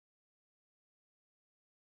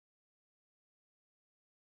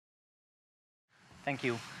Thank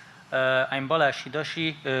you. I'm Balázs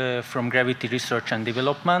Hidasi from Gravity Research and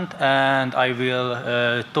Development, and I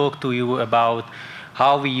will talk to you about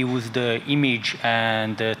how we use the image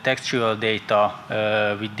and textual data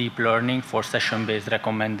with deep learning for session-based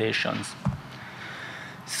recommendations.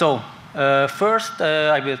 So, first,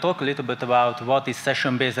 I will talk a little bit about what is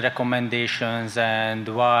session-based recommendations and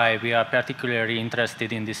why we are particularly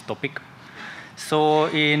interested in this topic. So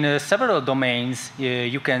in several domains,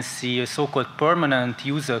 you can see a so-called permanent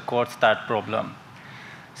user cold start problem.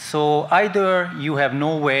 So either you have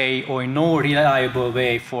no way or no reliable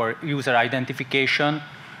way for user identification,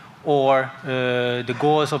 or the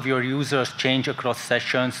goals of your users change across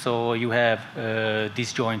sessions, so you have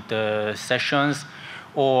disjoint sessions,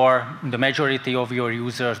 or the majority of your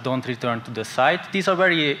users don't return to the site. These are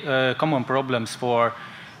very common problems for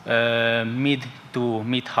mid to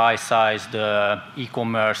mid-high sized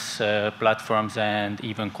e-commerce platforms and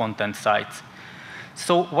even content sites.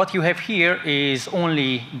 So what you have here is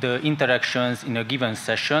only the interactions in a given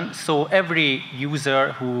session. So every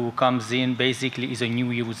user who comes in basically is a new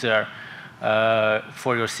user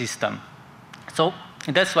for your system. So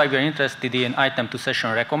that's why we're interested in item to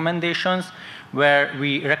session recommendations, where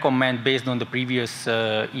we recommend based on the previous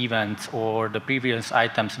events or the previous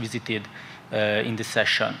items visited in the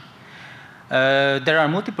session. There are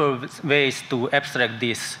multiple ways to abstract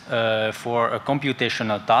this for a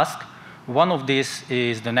computational task. One of these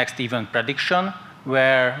is the next event prediction,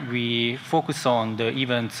 where we focus on the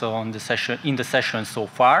events on the session, in the session so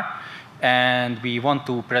far, and we want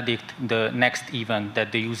to predict the next event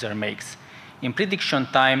that the user makes. In prediction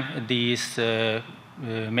time, this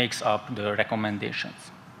makes up the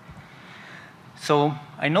recommendations. So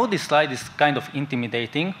I know this slide is kind of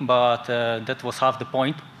intimidating, but that was half the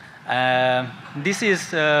point. This is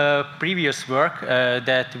previous work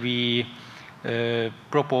that we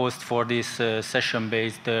proposed for this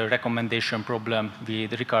session-based recommendation problem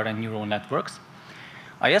with recurrent neural networks.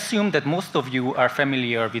 I assume that most of you are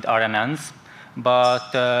familiar with RNNs,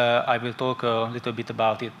 but I will talk a little bit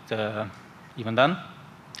about it even then.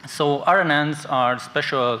 So RNNs are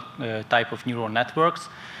special type of neural networks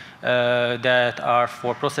that are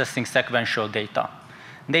for processing sequential data.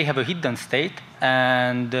 They have a hidden state,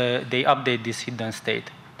 and they update this hidden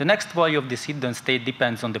state. The next value of this hidden state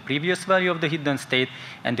depends on the previous value of the hidden state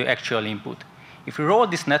and the actual input. If you roll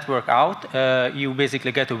this network out, you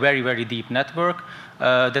basically get a very, very deep network.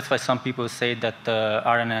 That's why some people say that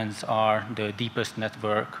RNNs are the deepest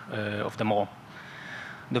network of them all.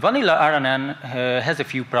 The vanilla RNN has a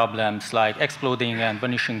few problems, like exploding and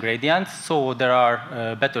vanishing gradients, so there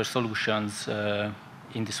are better solutions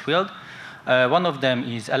in this field. One of them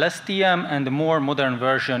is LSTM, and the more modern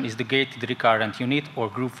version is the gated recurrent unit, or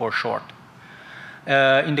GRU for short.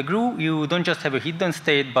 In the GRU, you don't just have a hidden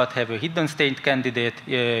state, but have a hidden state candidate.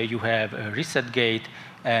 You have a reset gate,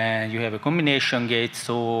 and you have a combination gate,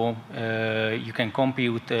 so you can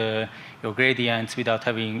compute your gradients without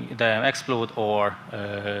having them explode or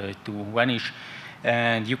to vanish.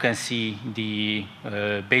 And you can see the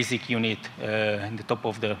basic unit in the top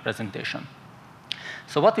of the presentation.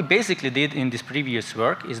 So what we basically did in this previous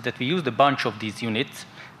work is that we used a bunch of these units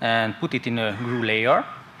and put it in a GRU layer,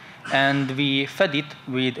 and we fed it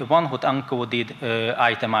with a one-hot encoded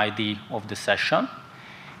item ID of the session.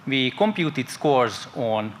 We computed scores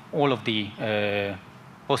on all of the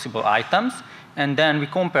possible items, and then we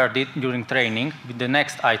compared it during training with the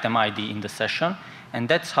next item ID in the session, and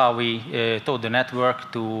that's how we taught the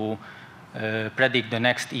network to predict the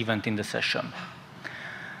next event in the session.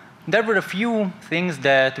 There were a few things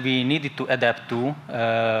that we needed to adapt to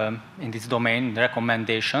in this domain,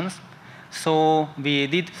 recommendations. So we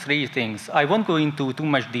did 3 things. I won't go into too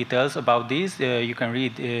much details about these. You can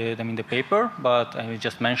read them in the paper, but I will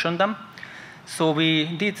just mention them. So we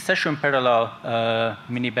did session parallel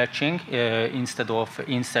mini batching instead of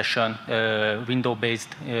in-session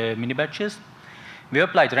window-based mini batches. We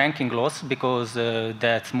applied ranking loss because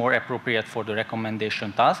that's more appropriate for the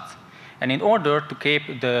recommendation tasks. And in order to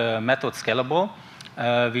keep the method scalable,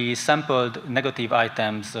 we sampled negative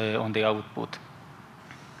items on the output.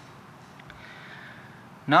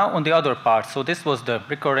 Now on the other part, so this was the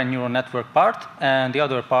recurrent neural network part, and the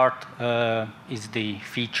other part is the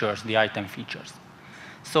features, the item features.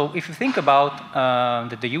 So if you think about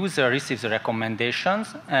that the user receives the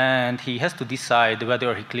recommendations, and he has to decide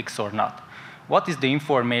whether he clicks or not. What is the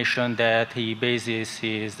information that he bases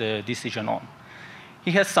his decision on?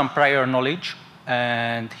 He has some prior knowledge,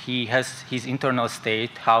 and he has his internal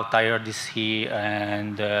state, how tired is he,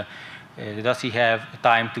 and does he have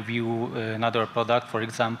time to view another product, for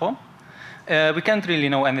example. We can't really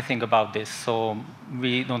know anything about this, so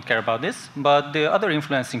we don't care about this. But the other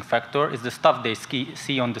influencing factor is the stuff they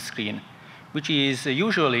see on the screen, which is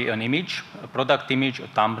usually an image, a product image, a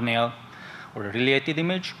thumbnail, or a related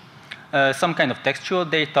image, some kind of textual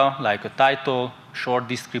data like a title, short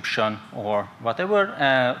description, or whatever,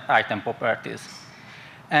 item properties.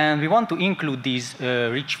 And we want to include these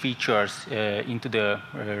rich features into the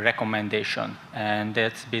recommendation, and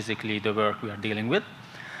that's basically the work we are dealing with.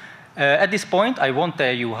 At this point, I won't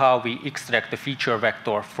tell you how we extract the feature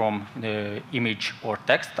vector from the image or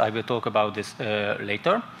text. I will talk about this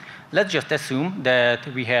later. Let's just assume that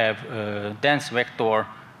we have a dense vector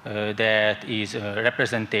that is a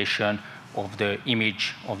representation of the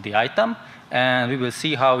image of the item, and we will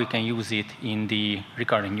see how we can use it in the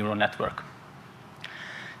recurrent neural network.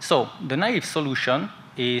 So the naive solution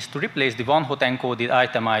is to replace the one-hot encoded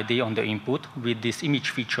item ID on the input with this image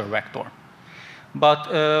feature vector. But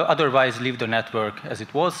otherwise leave the network as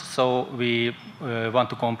it was, so we want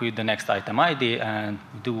to compute the next item ID and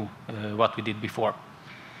do what we did before.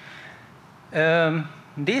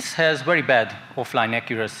 This has very bad offline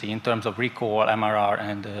accuracy in terms of recall, MRR,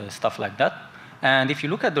 and stuff like that. And if you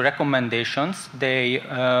look at the recommendations, they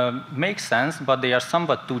make sense, but they are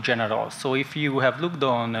somewhat too general. So if you have looked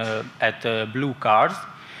on at blue cars,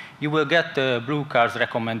 you will get blue cars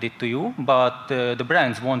recommended to you, but the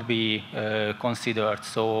brands won't be considered.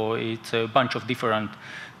 So it's a bunch of different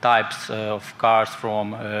types of cars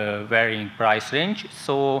from varying price range.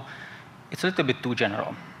 So it's a little bit too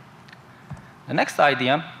general. The next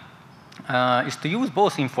idea is to use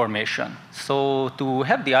both information. So to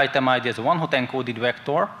have the item ID as a one-hot encoded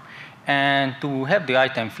vector, and to have the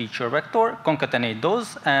item feature vector, concatenate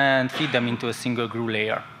those, and feed them into a single GRU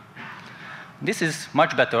layer. This is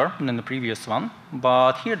much better than the previous one,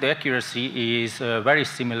 but here the accuracy is very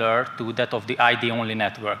similar to that of the ID-only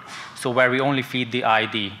network, so where we only feed the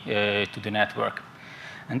ID to the network.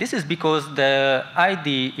 And this is because the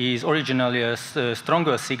ID is originally a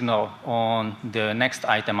stronger signal on the next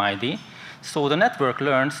item ID, so the network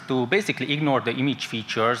learns to basically ignore the image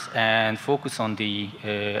features and focus on the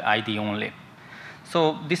ID only.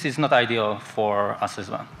 So this is not ideal for us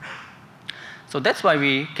as well. So that's why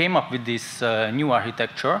we came up with this new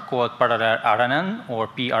architecture called p-RNN, or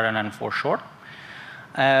p-RNN for short,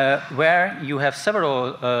 where you have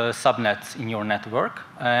several subnets in your network,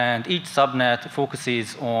 and each subnet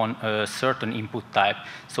focuses on a certain input type.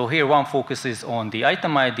 So here one focuses on the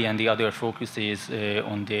item ID, and the other focuses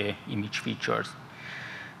on the image features.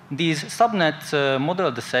 These subnets model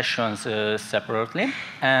the sessions separately,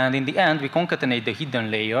 and in the end, we concatenate the hidden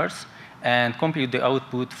layers and compute the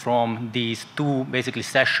output from these two basically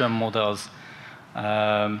session models.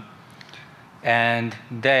 And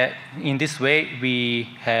in this way, we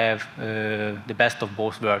have the best of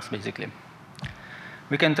both worlds, basically.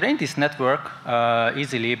 We can train this network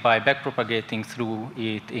easily by backpropagating through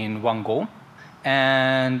it in one go.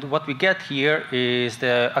 And what we get here is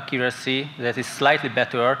the accuracy that is slightly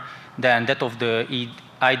better than that of the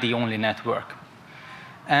ID-only network.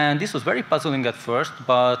 And this was very puzzling at first,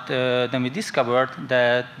 but then we discovered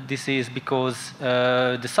that this is because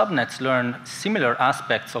the subnets learn similar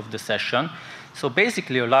aspects of the session. So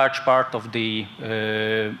basically, a large part of the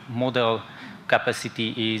model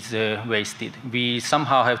capacity is wasted. We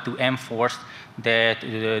somehow have to enforce that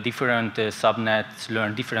different subnets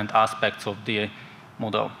learn different aspects of the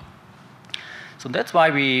model. So that's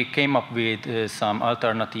why we came up with some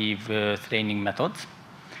alternative training methods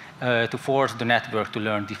to force the network to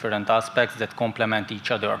learn different aspects that complement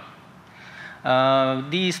each other.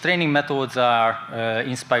 These training methods are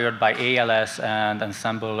inspired by ALS and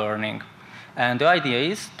ensemble learning. And the idea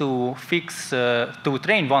is to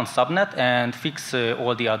train one subnet and fix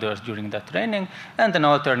all the others during that training, and then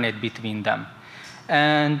alternate between them.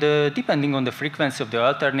 And depending on the frequency of the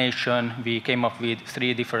alternation, we came up with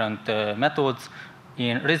 3 different methods.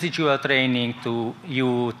 In residual training,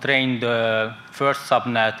 you train the first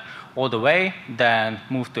subnet all the way, then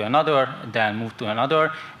move to another, then move to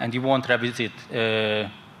another, and you won't revisit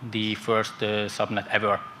the first subnet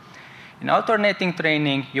ever. In alternating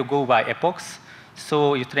training, you go by epochs.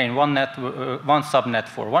 So you train one subnet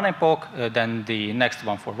for one epoch, then the next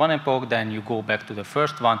one for one epoch, then you go back to the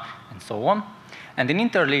first one, and so on. And in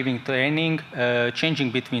interleaving training,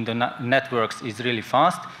 changing between the networks is really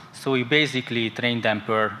fast. So you basically train them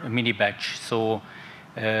per mini batch. So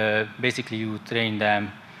basically, you train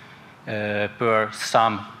them per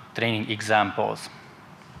some training examples.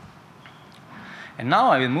 And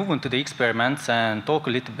now I will move on to the experiments and talk a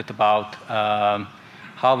little bit about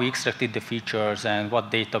how we extracted the features and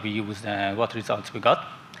what data we used and what results we got.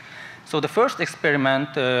 So the first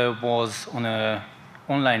experiment was on an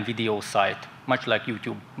online video site, much like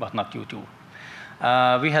YouTube, but not YouTube.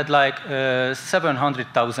 We had like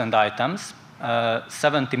 700,000 items,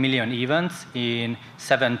 70 million events in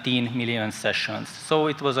 17 million sessions. So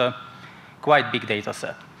it was a quite big data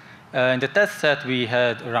set. In the test set, we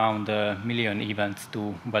had around 1 million events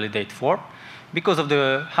to validate for. Because of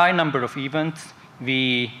the high number of events,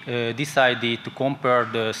 we decided to compare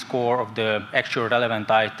the score of the actual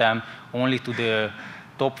relevant item only to the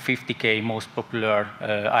top 50K most popular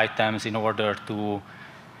items in order to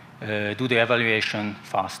do the evaluation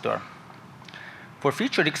faster. For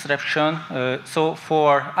feature extraction, so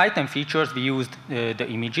for item features, we used the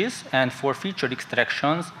images, and for feature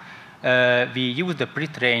extractions, we used the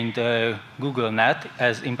pre-trained Google Net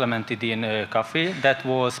as implemented in Cafe that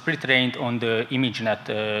was pre-trained on the ImageNet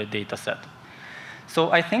dataset.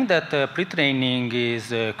 So I think that pre-training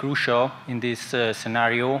is crucial in this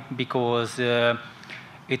scenario because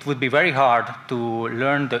it would be very hard to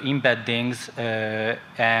learn the embeddings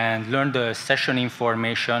and learn the session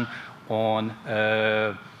information on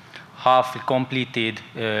half-completed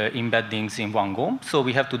embeddings in one go. So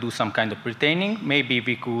we have to do some kind of pre-training. Maybe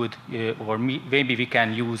we could, or maybe we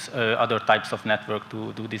can use other types of network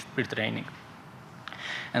to do this pre-training.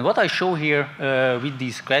 And what I show here with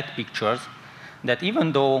these cat pictures, that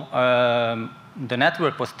even though the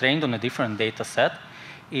network was trained on a different data set,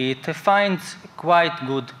 it finds quite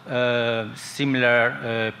good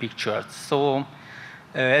similar pictures. So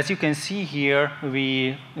as you can see here,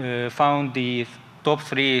 we found the top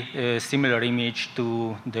 3 similar image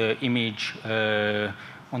to the image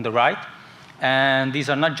on the right. And these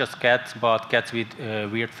are not just cats, but cats with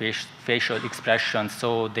weird facial expressions,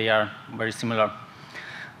 so they are very similar.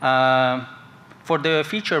 For the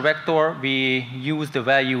feature vector, we used the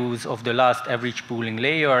values of the last average pooling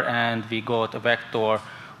layer, and we got a vector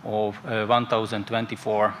of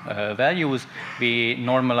 1024 values. We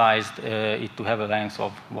normalized it to have a length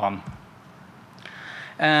of 1.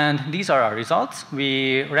 And these are our results.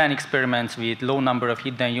 We ran experiments with low number of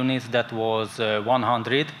hidden units that was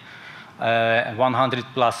 100. 100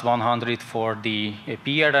 plus 100 for the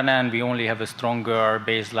p-RNN. We only have a stronger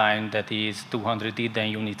baseline that is 200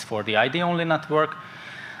 hidden units for the ID-only network.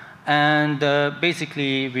 And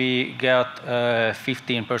basically, we got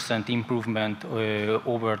 15% improvement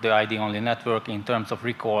over the ID-only network in terms of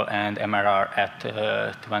recall and MRR at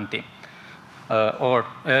 20.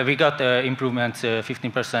 We got improvements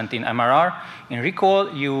 15% in MRR. In recall,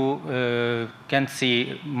 you can't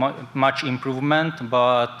see much improvement,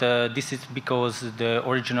 but this is because the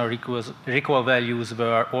original recall values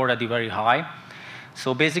were already very high.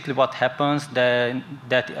 So basically what happens that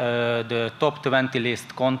the top 20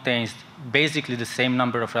 list contains basically the same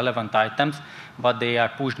number of relevant items, but they are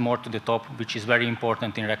pushed more to the top, which is very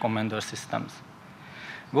important in recommender systems.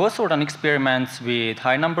 We also ran experiments with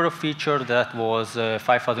high number of features. That was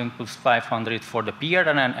 5,000 plus 500 for the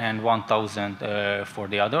p-RNN and 1,000 for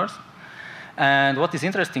the others. And what is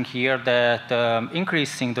interesting here that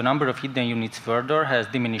increasing the number of hidden units further has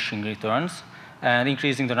diminishing returns, and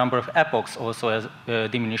increasing the number of epochs also has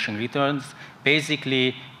diminishing returns.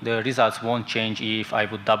 Basically, the results won't change if I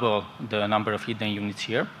would double the number of hidden units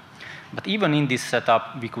here. But even in this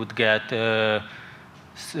setup, we could get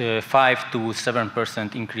 5 to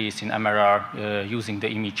 7% increase in MRR using the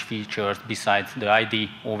image features besides the ID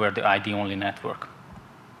over the ID-only network.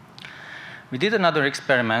 We did another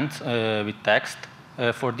experiment with text.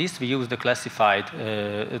 For this, we used the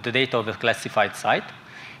data of the classified site.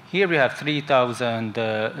 Here we have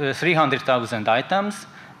 300,000 items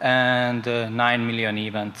and 9 million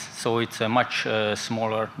events, so it's a much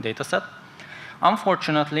smaller data set.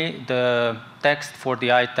 Unfortunately, the text for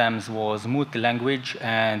the items was multi-language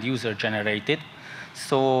and user-generated,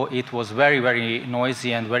 so it was very, very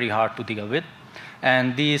noisy and very hard to deal with.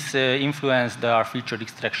 And this influenced our feature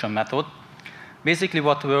extraction method. Basically,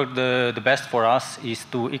 what worked the best for us is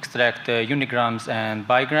to extract unigrams and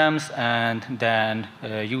bigrams and then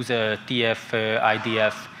use a TF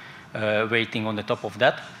IDF weighting on the top of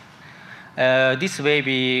that. This way,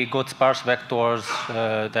 we got sparse vectors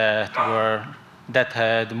that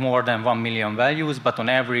had more than 1 million values, but on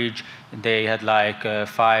average, they had like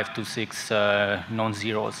 5 to 6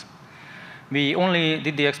 non-zeros. We only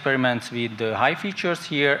did the experiments with the high features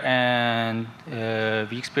here, and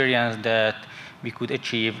we experienced that we could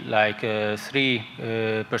achieve like a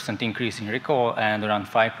 3% increase in recall and around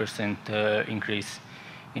 5% increase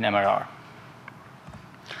in MRR.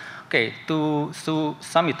 Okay, to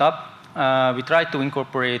sum it up, we tried to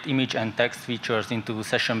incorporate image and text features into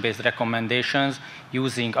session-based recommendations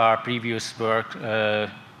using our previous work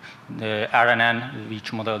the RNN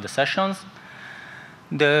which model the sessions.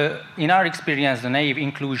 In our experience, the naive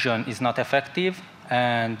inclusion is not effective,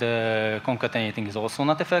 and concatenating is also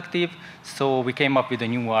not effective. So we came up with a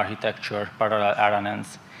new architecture, parallel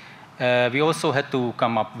RNNs. We also had to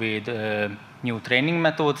come up with new training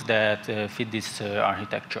methods that fit this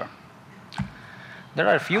architecture. There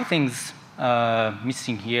are a few things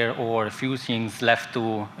missing here, or a few things left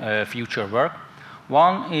to future work.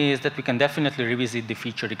 One is that we can definitely revisit the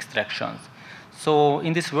feature extractions. So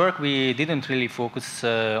in this work, we didn't really focus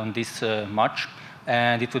on this much,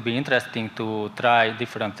 and it would be interesting to try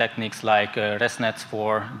different techniques like ResNets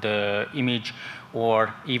for the image,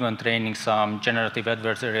 or even training some generative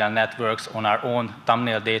adversarial networks on our own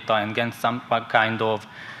thumbnail data and get some kind of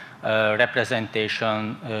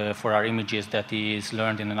representation for our images that is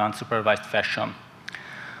learned in an unsupervised fashion.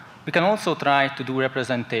 We can also try to do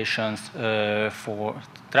representations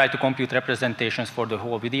try to compute representations for the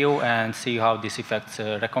whole video and see how this affects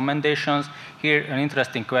recommendations. Here, an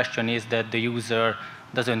interesting question is that the user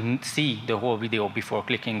doesn't see the whole video before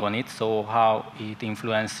clicking on it, so how it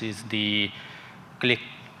influences the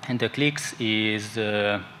clicks is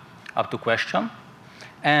up to question.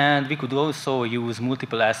 And we could also use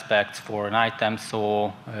multiple aspects for an item,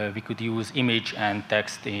 so we could use image and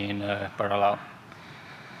text in parallel.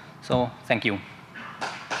 So, thank you.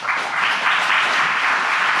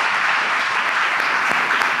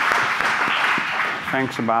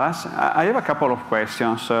 Thanks, Balázs. I have a couple of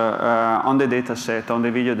questions on the data set, on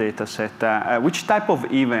the video data set. Which type of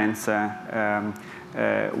events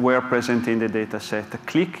were present in the data set?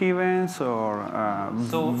 Click events or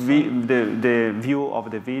the view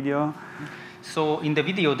of the video? So in the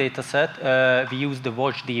video data set, we use the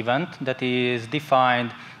watched event that is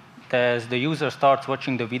defined as the user starts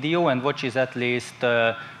watching the video and watches at least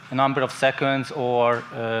a number of seconds or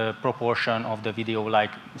proportion of the video,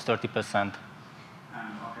 like 30%.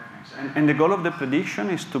 And the goal of the prediction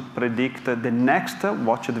is to predict the next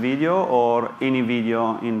watched video or any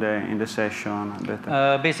video in the session?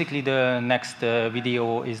 Basically, the next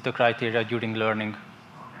video is the criteria during learning.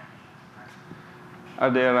 Are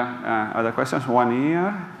there other questions? One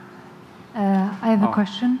here. I have a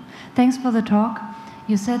question. Thanks for the talk.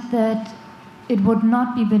 You said that it would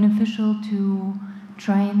not be beneficial to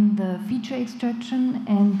train the feature extraction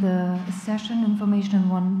and the session information in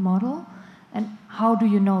one model. And how do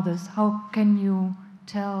you know this? How can you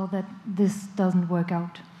tell that this doesn't work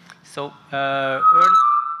out? So,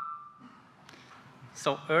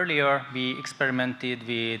 earlier we experimented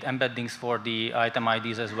with embeddings for the item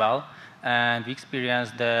IDs as well. And we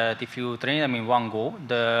experienced that if you train them in one go,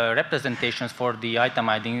 the representations for the item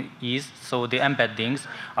IDs, so the embeddings,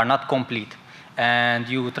 are not complete. And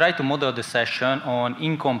you try to model the session on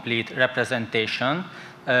incomplete representation,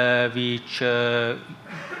 which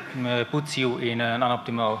puts you in an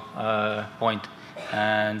unoptimal point.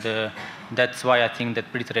 And that's why I think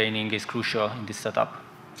that pre-training is crucial in this setup.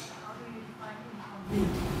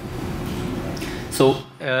 So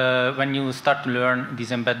when you start to learn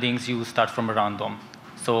these embeddings, you start from random.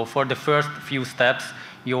 So for the first few steps,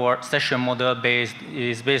 your session model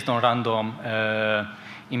is based on random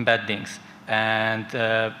embeddings. And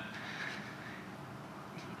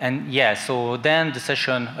yeah, so then the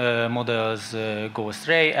session models go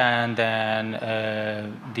astray, and then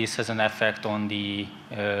this has an effect on the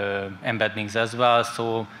embeddings as well.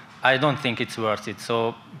 So I don't think it's worth it.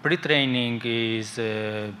 So pre-training is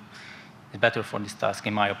better for this task,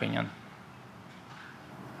 in my opinion.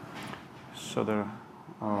 So there.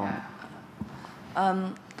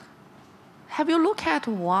 Have you looked at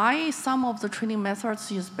why some of the training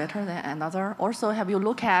methods is better than another? Also, have you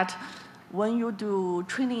looked at when you do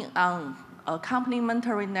training on a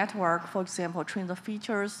complementary network, for example, train the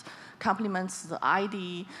features, complements the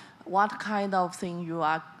ID, what kind of thing you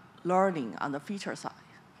are learning on the feature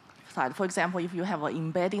side? For example, if you have an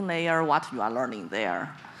embedding layer, what you are learning there?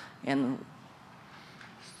 And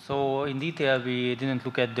so in detail, we didn't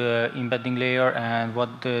look at the embedding layer and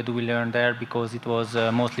what do we learn there, because it was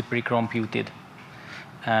mostly pre-computed.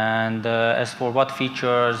 And as for what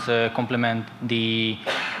features complement the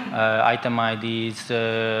item IDs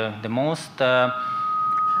the most,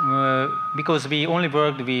 because we only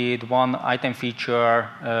worked with one item feature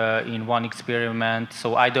in one experiment,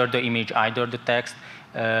 so either the image, either the text,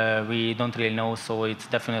 we don't really know, so it's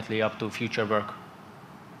definitely up to future work.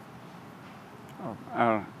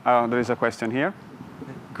 There is a question here.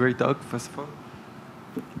 Great talk, first of all.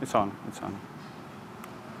 It's on.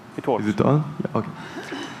 It works. Is it on? Yeah, okay.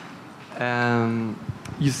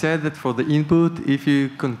 You said that for the input, if you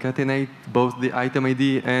concatenate both the item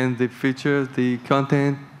ID and the feature, the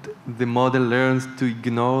content the model learns to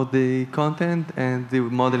ignore the content, and the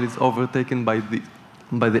model is overtaken by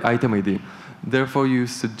the item ID. Therefore, you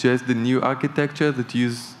suggest the new architecture that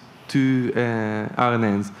uses two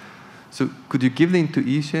RNNs. So could you give the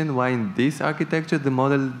intuition why in this architecture the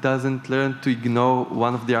model doesn't learn to ignore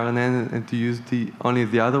one of the RNN and to use only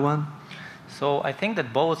the other one? So I think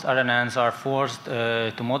that both RNNs are forced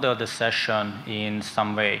to model the session in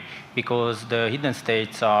some way, because the hidden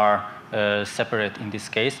states are separate in this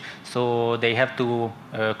case. So they have to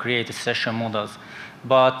create session models.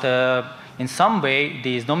 But in some way,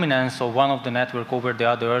 this dominance of one of the network over the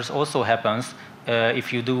others also happens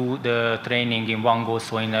if you do the training in one go,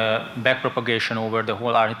 so in a backpropagation over the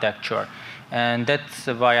whole architecture. And that's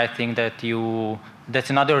why I think that that's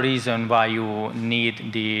another reason why you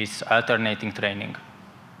need this alternating training.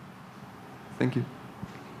 Thank you.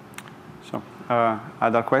 So,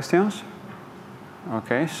 other questions?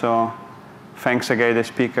 Okay, so thanks again the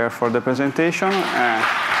speaker for the presentation.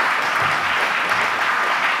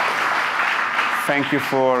 Thank you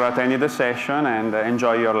for attending the session, and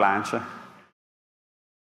enjoy your lunch.